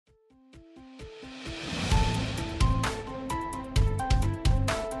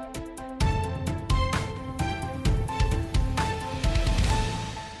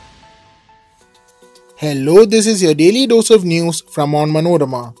Hello, this is your daily dose of news from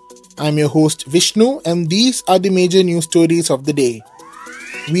Onmanorama. I'm your host Vishnu, and these are the major news stories of the day.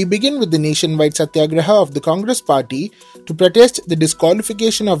 We begin with the nationwide satyagraha of the Congress party to protest the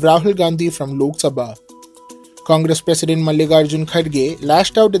disqualification of Rahul Gandhi from Lok Sabha. Congress President Mallikarjun Kharge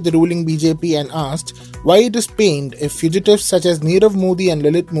lashed out at the ruling BJP and asked why it is pained if fugitives such as Nirav Modi and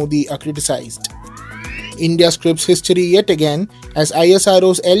Lalit Modi are criticized. India scripts history yet again as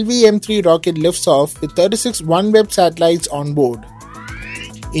ISRO's LV-M3 rocket lifts off with 36 OneWeb satellites on board.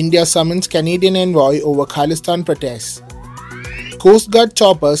 India summons Canadian envoy over Khalistan protests. Coast Guard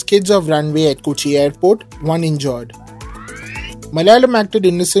chopper skids off runway at Kochi airport, one injured. Malayalam actor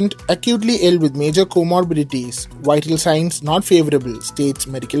innocent acutely ill with major comorbidities. Vital signs not favourable, states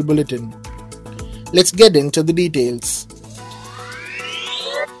medical bulletin. Let's get into the details.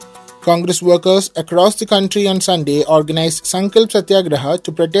 Congress workers across the country on Sunday organized Sankalp Satyagraha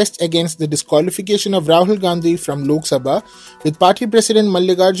to protest against the disqualification of Rahul Gandhi from Lok Sabha, with party president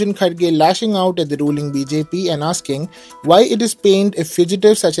Mallikarjun Kharge lashing out at the ruling BJP and asking why it is pained if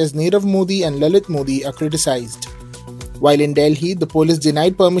fugitives such as Nirav Modi and Lalit Modi are criticized. While in Delhi, the police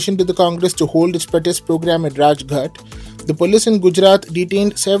denied permission to the Congress to hold its protest program at Rajghat, the police in Gujarat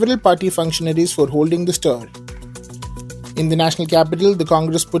detained several party functionaries for holding the stir. In the national capital, the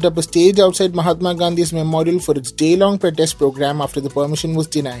Congress put up a stage outside Mahatma Gandhi's memorial for its day-long protest program after the permission was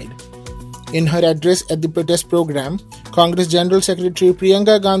denied. In her address at the protest program, Congress General Secretary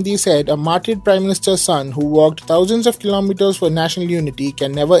Priyanka Gandhi said a martyred Prime Minister's son who walked thousands of kilometers for national unity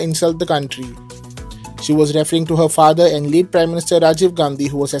can never insult the country. She was referring to her father and late Prime Minister Rajiv Gandhi,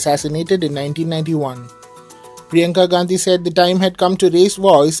 who was assassinated in 1991. Priyanka Gandhi said the time had come to raise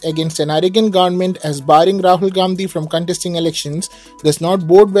voice against an arrogant government as barring Rahul Gandhi from contesting elections does not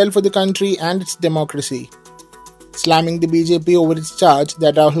bode well for the country and its democracy. Slamming the BJP over its charge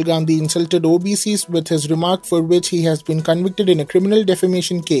that Rahul Gandhi insulted OBCs with his remark for which he has been convicted in a criminal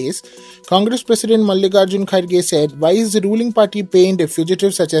defamation case, Congress President Mallikarjun Kharge said why is the ruling party pained if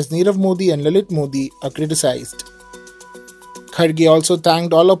fugitives such as Nirav Modi and Lalit Modi are criticized. Kharge also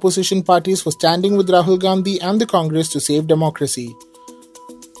thanked all opposition parties for standing with Rahul Gandhi and the Congress to save democracy.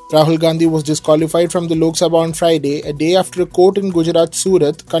 Rahul Gandhi was disqualified from the Lok Sabha on Friday, a day after a court in Gujarat,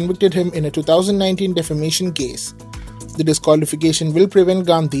 Surat, convicted him in a 2019 defamation case. The disqualification will prevent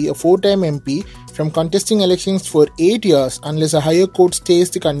Gandhi, a four-time MP, from contesting elections for 8 years unless a higher court stays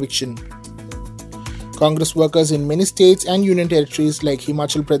the conviction. Congress workers in many states and union territories like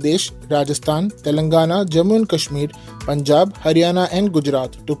Himachal Pradesh, Rajasthan, Telangana, Jammu and Kashmir, Punjab, Haryana and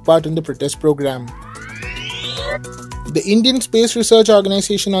Gujarat took part in the protest program. The Indian Space Research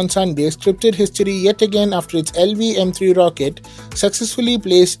Organisation on Sunday scripted history yet again after its LV-M3 rocket successfully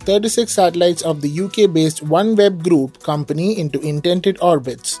placed 36 satellites of the UK-based OneWeb Group company into intended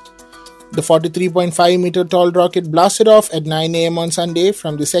orbits. The 43.5-meter tall rocket blasted off at 9 am on Sunday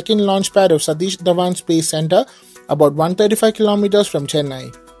from the second launch pad of Satish Dhawan Space Centre, about 135 kilometers from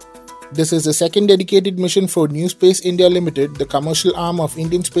Chennai. This is the second dedicated mission for New Space India Limited, the commercial arm of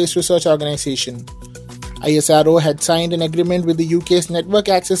Indian Space Research Organisation. ISRO had signed an agreement with the UK's Network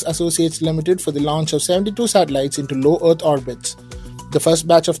Access Associates Limited for the launch of 72 satellites into low Earth orbits. The first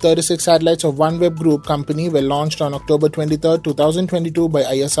batch of 36 satellites of OneWeb Group company were launched on October 23, 2022 by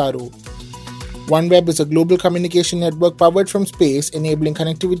ISRO. OneWeb is a global communication network powered from space, enabling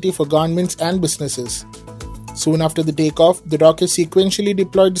connectivity for governments and businesses. Soon after the takeoff, the rocket sequentially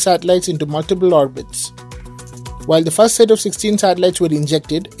deployed the satellites into multiple orbits. While the first set of 16 satellites were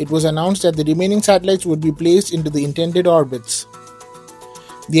injected, it was announced that the remaining satellites would be placed into the intended orbits.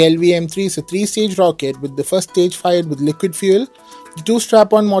 The LV-M3 is a three-stage rocket with the first stage fired with liquid fuel, the two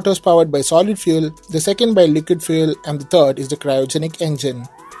strap-on motors powered by solid fuel, the second by liquid fuel, and the third is the cryogenic engine.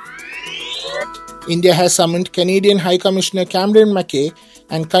 India has summoned Canadian High Commissioner Cameron McKay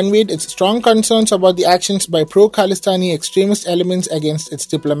and conveyed its strong concerns about the actions by pro-Khalistani extremist elements against its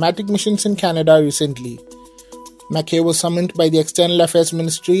diplomatic missions in Canada recently. McKay was summoned by the External Affairs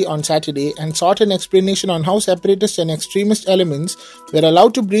Ministry on Saturday and sought an explanation on how separatist and extremist elements were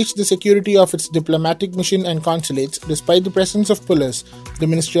allowed to breach the security of its diplomatic mission and consulates despite the presence of police, the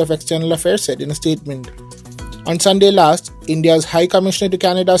Ministry of External Affairs said in a statement. On Sunday last, India's High Commissioner to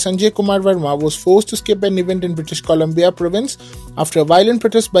Canada Sanjay Kumar Verma was forced to skip an event in British Columbia province after a violent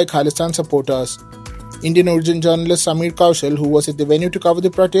protest by Khalistan supporters. Indian origin journalist Samir Kaushal, who was at the venue to cover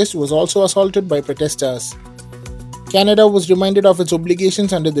the protest, was also assaulted by protesters. Canada was reminded of its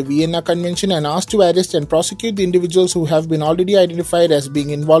obligations under the Vienna Convention and asked to arrest and prosecute the individuals who have been already identified as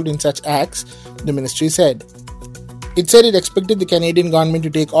being involved in such acts, the ministry said. It said it expected the Canadian government to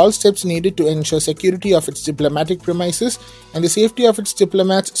take all steps needed to ensure security of its diplomatic premises and the safety of its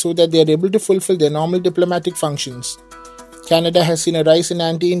diplomats so that they are able to fulfill their normal diplomatic functions. Canada has seen a rise in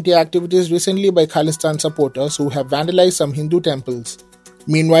anti-India activities recently by Khalistan supporters who have vandalized some Hindu temples.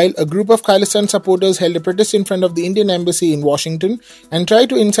 Meanwhile, a group of Khalistan supporters held a protest in front of the Indian embassy in Washington and tried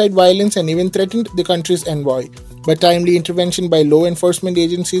to incite violence and even threatened the country's envoy, but timely intervention by law enforcement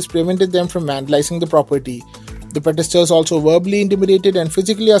agencies prevented them from vandalizing the property. The protesters also verbally intimidated and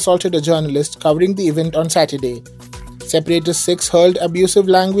physically assaulted a journalist covering the event on Saturday. Separatist Sikhs hurled abusive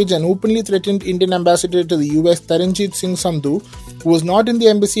language and openly threatened Indian ambassador to the US Taranjit Singh Sandhu, who was not in the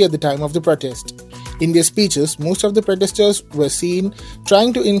embassy at the time of the protest. In their speeches, most of the protesters were seen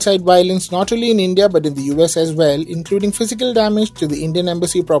trying to incite violence not only in India but in the US as well, including physical damage to the Indian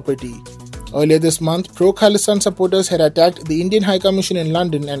embassy property. Earlier this month, pro-Khalistan supporters had attacked the Indian High Commission in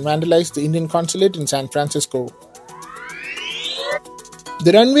London and vandalized the Indian consulate in San Francisco.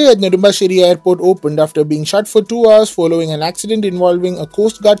 The runway at Nirumbashi Airport opened after being shut for 2 hours following an accident involving a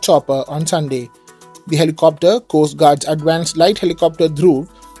Coast Guard chopper on Sunday. The helicopter, Coast Guard's Advanced Light Helicopter Dhruv,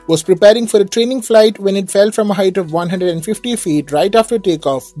 was preparing for a training flight when it fell from a height of 150 feet right after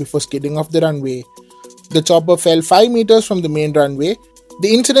takeoff before skidding off the runway. The chopper fell 5 meters from the main runway.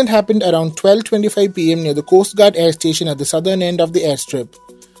 The incident happened around 12:25 pm near the Coast Guard air station at the southern end of the airstrip.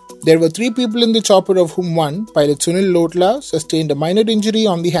 There were 3 people in the chopper, of whom one, pilot Sunil Lotla, sustained a minor injury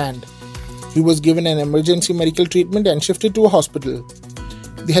on the hand. He was given an emergency medical treatment and shifted to a hospital.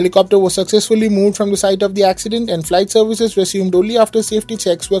 The helicopter was successfully moved from the site of the accident and flight services resumed only after safety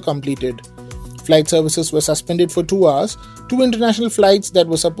checks were completed. Flight services were suspended for 2 hours. 2 international flights that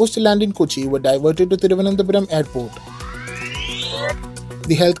were supposed to land in Kochi were diverted to Thiruvananthapuram Airport.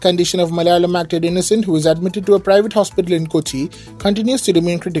 The health condition of Malayalam actor Innocent, who is admitted to a private hospital in Kochi, continues to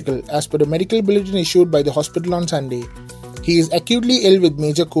remain critical, as per a medical bulletin issued by the hospital on Sunday. He is acutely ill with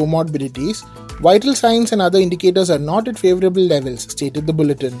major comorbidities. Vital signs and other indicators are not at favorable levels, stated the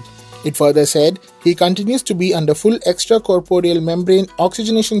bulletin. It further said he continues to be under full extracorporeal membrane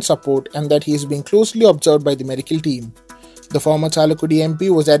oxygenation support and that he is being closely observed by the medical team. The former Chalakudi MP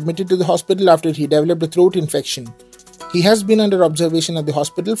was admitted to the hospital after he developed a throat infection. He has been under observation at the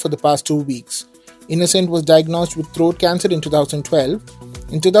hospital for the past 2 weeks. Innocent was diagnosed with throat cancer in 2012.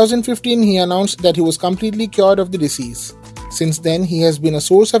 In 2015, he announced that he was completely cured of the disease. Since then, he has been a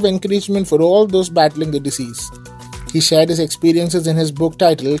source of encouragement for all those battling the disease. He shared his experiences in his book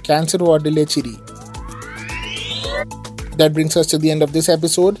titled Cancer Wardile Chiri. That brings us to the end of this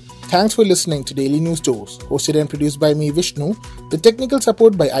episode. Thanks for listening to Daily News Dose, hosted and produced by me, Vishnu, with technical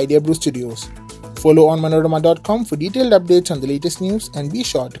support by Idea Brew Studios. Follow Onmanorama.com for detailed updates on the latest news and be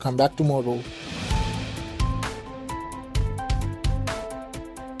sure to come back tomorrow.